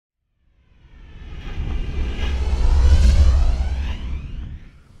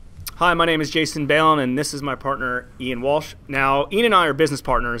Hi, my name is Jason Balin, and this is my partner, Ian Walsh. Now, Ian and I are business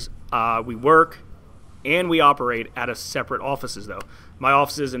partners. We work and we operate out of separate offices, though. My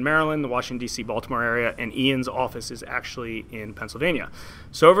office is in Maryland, the Washington, D.C., Baltimore area, and Ian's office is actually in Pennsylvania.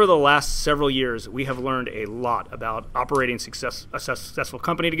 So over the last several years, we have learned a lot about operating a successful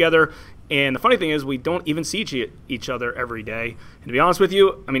company together. And the funny thing is, we don't even see each other every day. And to be honest with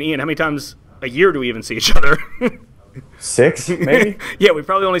you, I mean, Ian, how many times a year do we even see each other? 6, maybe. Yeah, we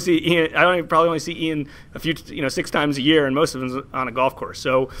probably only see Ian. Probably only see Ian a few, 6 times a year, and most of them on a golf course.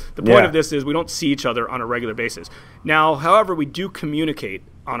 So the point of this is we don't see each other on a regular basis. Now, however, we do communicate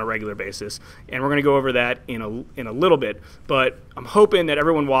on a regular basis, and we're going to go over that in a little bit. But I'm hoping that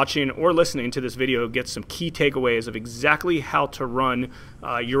everyone watching or listening to this video gets some key takeaways of exactly how to run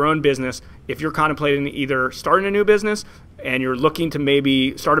your own business if you're contemplating either starting a new business and you're looking to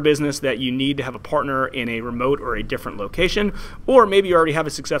maybe start a business that you need to have a partner in a remote or a different location, or maybe you already have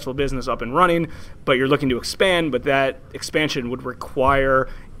a successful business up and running, but you're looking to expand, but that expansion would require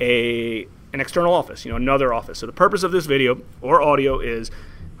an external office, another office. So the purpose of this video or audio is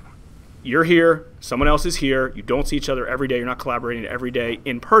you're here, someone else is here, you don't see each other every day, you're not collaborating every day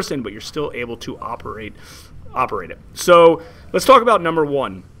in person, but you're still able to operate it. So let's talk about number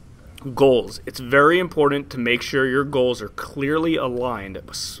one. Goals. It's very important to make sure your goals are clearly aligned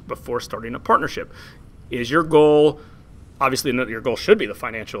before starting a partnership. Is your goal, obviously your goal should be the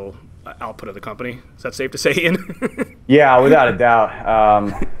financial output of the company. Is that safe to say, Ian? Yeah, without a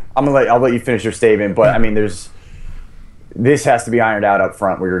doubt. I'll let you finish your statement, but I mean, this has to be ironed out up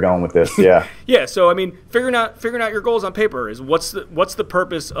front where you're going with this. Yeah. Yeah. So I mean, figuring out your goals on paper is what's the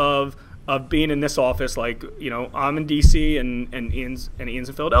purpose of being in this office. Like, I'm in DC and Ian's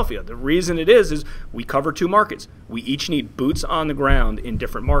in Philadelphia. The reason it is we cover 2 markets. We each need boots on the ground in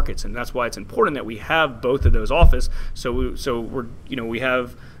different markets, and that's why it's important that we have both of those offices. So we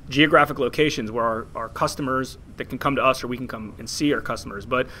have geographic locations where our customers that can come to us, or we can come and see our customers.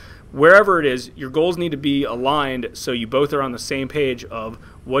 But wherever it is, your goals need to be aligned so you both are on the same page of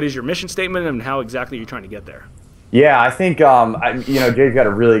what is your mission statement and how exactly you're trying to get there. Yeah, I think Jay's got a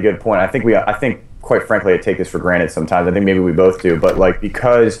really good point. I think quite frankly, I take this for granted sometimes. I think maybe we both do, but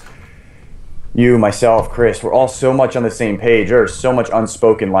because you, myself, Chris, we're all so much on the same page. There's so much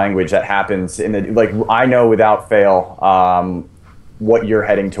unspoken language that happens I know without fail what you're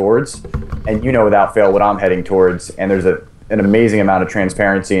heading towards, and without fail what I'm heading towards, and there's an amazing amount of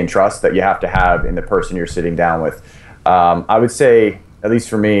transparency and trust that you have to have in the person you're sitting down with. I would say, at least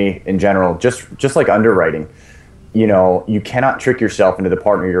for me in general, just like underwriting, you cannot trick yourself into the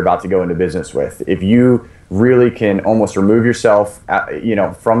partner you're about to go into business with. If you really can almost remove yourself,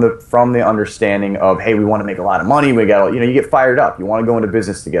 from the understanding of, hey, we want to make a lot of money. We got, you get fired up. You want to go into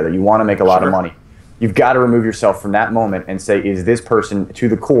business together. You want to make a lot of money. You've got to remove yourself from that moment and say, is this person to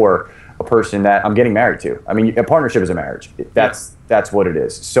the core a person that I'm getting married to? I mean, a partnership is a marriage. That's what it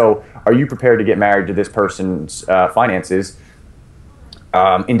is. So, are you prepared to get married to this person's finances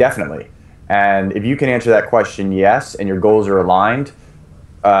indefinitely? And if you can answer that question, yes, and your goals are aligned,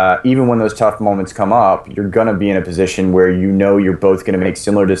 even when those tough moments come up, you're going to be in a position where you're both going to make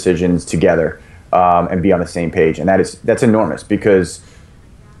similar decisions together and be on the same page. And that's enormous, because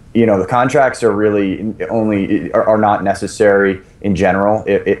the contracts are really are not necessary in general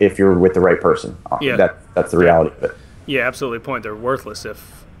if you're with the right person. Yeah. That's the reality of it. Yeah, absolutely. Point. They're worthless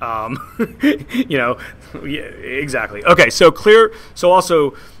if yeah, exactly. Okay, so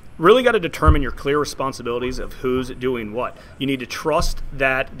also really got to determine your clear responsibilities of who's doing what. You need to trust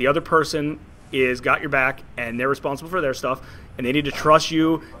that the other person got your back and they're responsible for their stuff, and they need to trust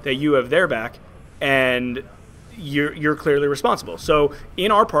you that you have their back and you're clearly responsible. So in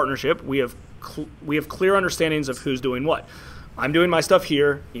our partnership, we have clear understandings of who's doing what. I'm doing my stuff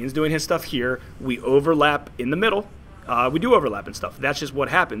here, Ian's doing his stuff here. We overlap in the middle. We do overlap and stuff. That's just what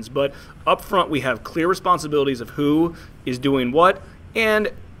happens. But up front, we have clear responsibilities of who is doing what,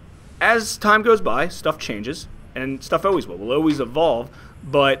 and as time goes by, stuff changes, and stuff always will always evolve.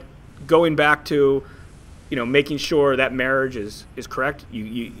 But going back to, making sure that marriage is correct,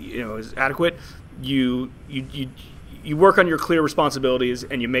 is adequate. You work on your clear responsibilities,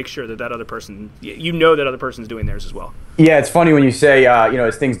 and you make sure that other person, that other person's doing theirs as well. Yeah, it's funny when you say,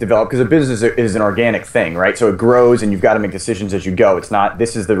 as things develop, because a business is an organic thing, right? So it grows, and you've got to make decisions as you go. It's not,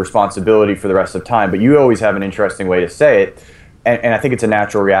 this is the responsibility for the rest of time, but you always have an interesting way to say it. And I think it's a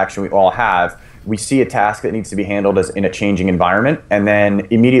natural reaction we all have. We see a task that needs to be handled as in a changing environment, and then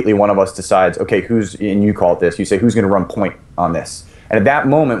immediately one of us decides, okay, and you call it this, you say, who's going to run point on this? And at that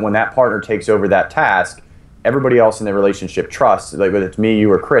moment, when that partner takes over that task, everybody else in the relationship trusts, like whether it's me,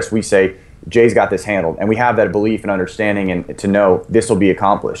 you, or Chris, we say, Jay's got this handled, and we have that belief and understanding, and to know this will be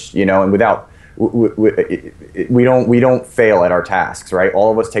accomplished, and without we don't fail at our tasks, right?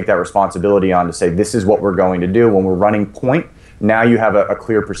 All of us take that responsibility on to say this is what we're going to do when we're running point. Now you have a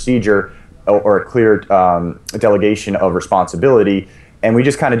clear procedure or a clear delegation of responsibility, and we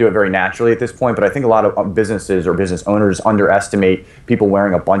just kind of do it very naturally at this point. But I think a lot of businesses or business owners underestimate people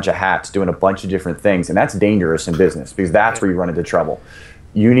wearing a bunch of hats, doing a bunch of different things, and that's dangerous in business because that's where you run into trouble.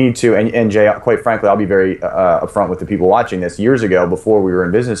 You need to, and Jay, quite frankly, I'll be very upfront with the people watching this. Years ago, before we were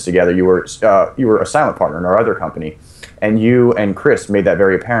in business together, you were a silent partner in our other company, and you and Chris made that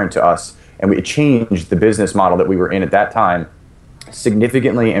very apparent to us, and we changed the business model that we were in at that time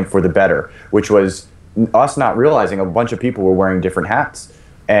significantly and for the better, which was us not realizing a bunch of people were wearing different hats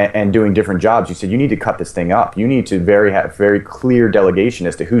and doing different jobs. You said, you need to cut this thing up. You need to have very clear delegation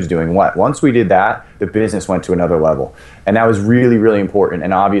as to who's doing what. Once we did that, the business went to another level. And that was really, really important.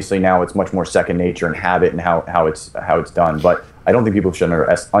 And obviously now it's much more second nature and habit and how it's done. But I don't think people should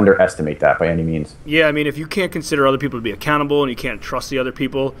underestimate that by any means. Yeah, I mean, if you can't consider other people to be accountable and you can't trust the other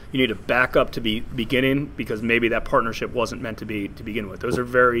people, you need to back up to beginning, because maybe that partnership wasn't meant to be to begin with. There's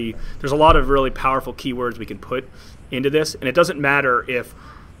a lot of really powerful keywords we can put into this, and it doesn't matter if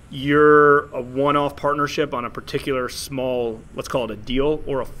you're a one-off partnership on a particular small, let's call it a deal,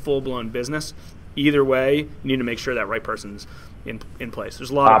 or a full-blown business. Either way, you need to make sure that right person's in place. There's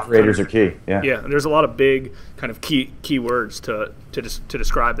a lot operators are key. Yeah. Yeah, and there's a lot of big kind of key words to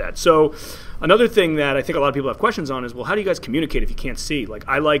describe that. So another thing that I think a lot of people have questions on is, well, how do you guys communicate if you can't see? Like,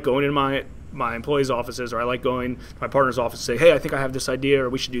 I like going into my employees' offices, or I like going to my partner's office and say, hey, I think I have this idea, or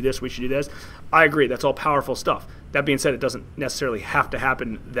we should do this, we should do this. I agree. That's all powerful stuff. That being said, it doesn't necessarily have to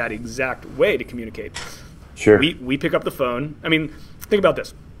happen that exact way to communicate. Sure. We pick up the phone. I mean, think about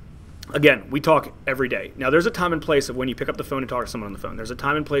this. Again, we talk every day. Now, there's a time and place of when you pick up the phone and talk to someone on the phone. There's a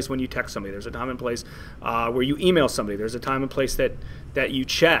time and place when you text somebody. There's a time and place where you email somebody. There's a time and place that you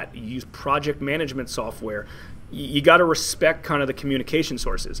chat. You use project management software. You got to respect kind of the communication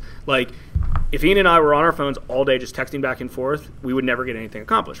sources. Like, if Ian and I were on our phones all day just texting back and forth, we would never get anything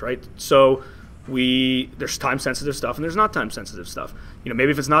accomplished, right? So there's time-sensitive stuff and there's not time-sensitive stuff.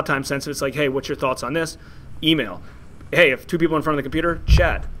 Maybe if it's not time-sensitive, it's like, hey, what's your thoughts on this? Email. Hey, if two people in front of the computer,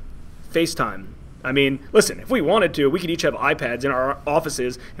 chat. FaceTime. I mean, listen, if we wanted to, we could each have iPads in our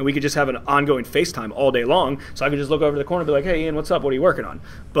offices and we could just have an ongoing FaceTime all day long. So I could just look over the corner and be like, hey, Ian, what's up? What are you working on?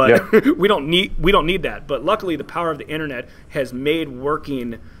 But yeah. we don't need that. But luckily, the power of the internet has made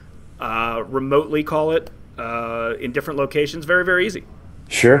working remotely, call it, in different locations very, very easy.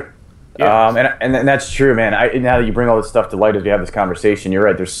 Sure. Yeah. And that's true, man. Now that you bring all this stuff to light as we have this conversation, you're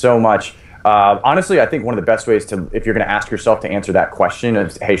right. There's so much. Honestly, I think one of the best ways if you're going to ask yourself to answer that question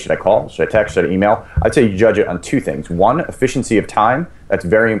is, hey, should I call? Should I text? Should I email? I'd say you judge it on two things. One, efficiency of time. That's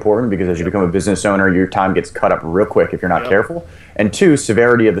very important, because as you become a business owner, your time gets cut up real quick if you're not careful. And two,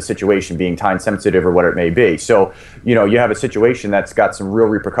 severity of the situation, being time sensitive or whatever it may be. So, you have a situation that's got some real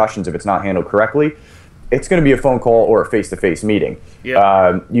repercussions if it's not handled correctly. It's going to be a phone call or a face-to-face meeting.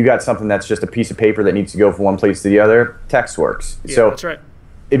 Yeah. You got something that's just a piece of paper that needs to go from one place to the other. Text works. Yeah, so that's right.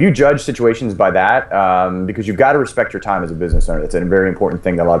 If you judge situations by that, because you've got to respect your time as a business owner. That's a very important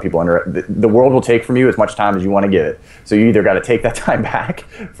thing that a lot of people the world will take from you as much time as you want to give it. So you either got to take that time back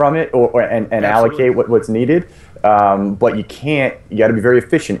from it and allocate what's needed. But you got to be very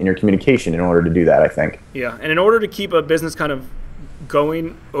efficient in your communication in order to do that, I think. Yeah, and in order to keep a business kind of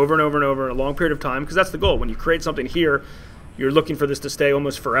going over and over and over a long period of time, because that's the goal. When you create something here, you're looking for this to stay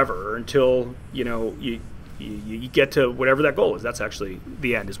almost forever, or until you get to whatever that goal is. That's actually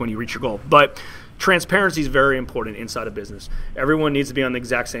the end, is when you reach your goal. But transparency is very important inside a business. Everyone needs to be on the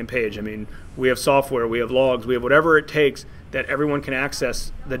exact same page. I mean, we have software, we have logs, we have whatever it takes that everyone can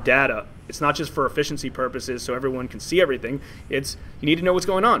access the data. It's not just for efficiency purposes so everyone can see everything. You need to know what's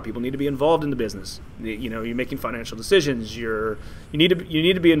going on. People need to be involved in the business. You're making financial decisions. You need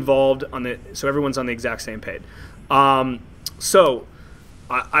to be involved so everyone's on the exact same page. So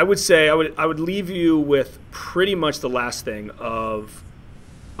I would say I would leave you with pretty much the last thing of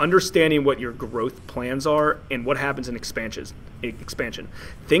understanding what your growth plans are and what happens in expansion.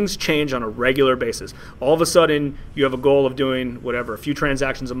 Things change on a regular basis. All of a sudden, you have a goal of doing a few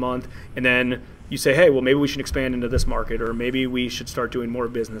transactions a month, and then you say, hey, well, maybe we should expand into this market, or maybe we should start doing more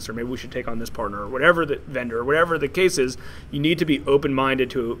business, or maybe we should take on this partner, or whatever the vendor, or whatever the case is. You need to be open-minded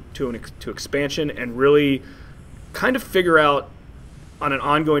to expansion and really kind of figure out on an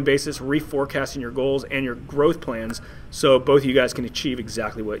ongoing basis, reforecasting your goals and your growth plans, so both of you guys can achieve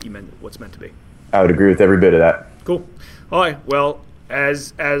exactly what's meant to be. I would agree with every bit of that. Cool. All right. Well,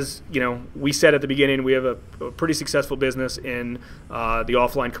 as you know, we said at the beginning, we have a pretty successful business in the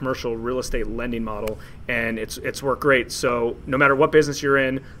offline commercial real estate lending model, and it's worked great. So no matter what business you're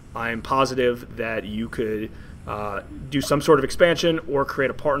in, I'm positive that you could do some sort of expansion or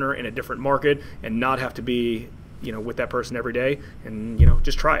create a partner in a different market and not have to be, you know, with that person every day, and, you know,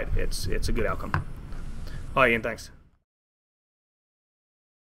 just try it. It's a good outcome. All right, Ian, thanks.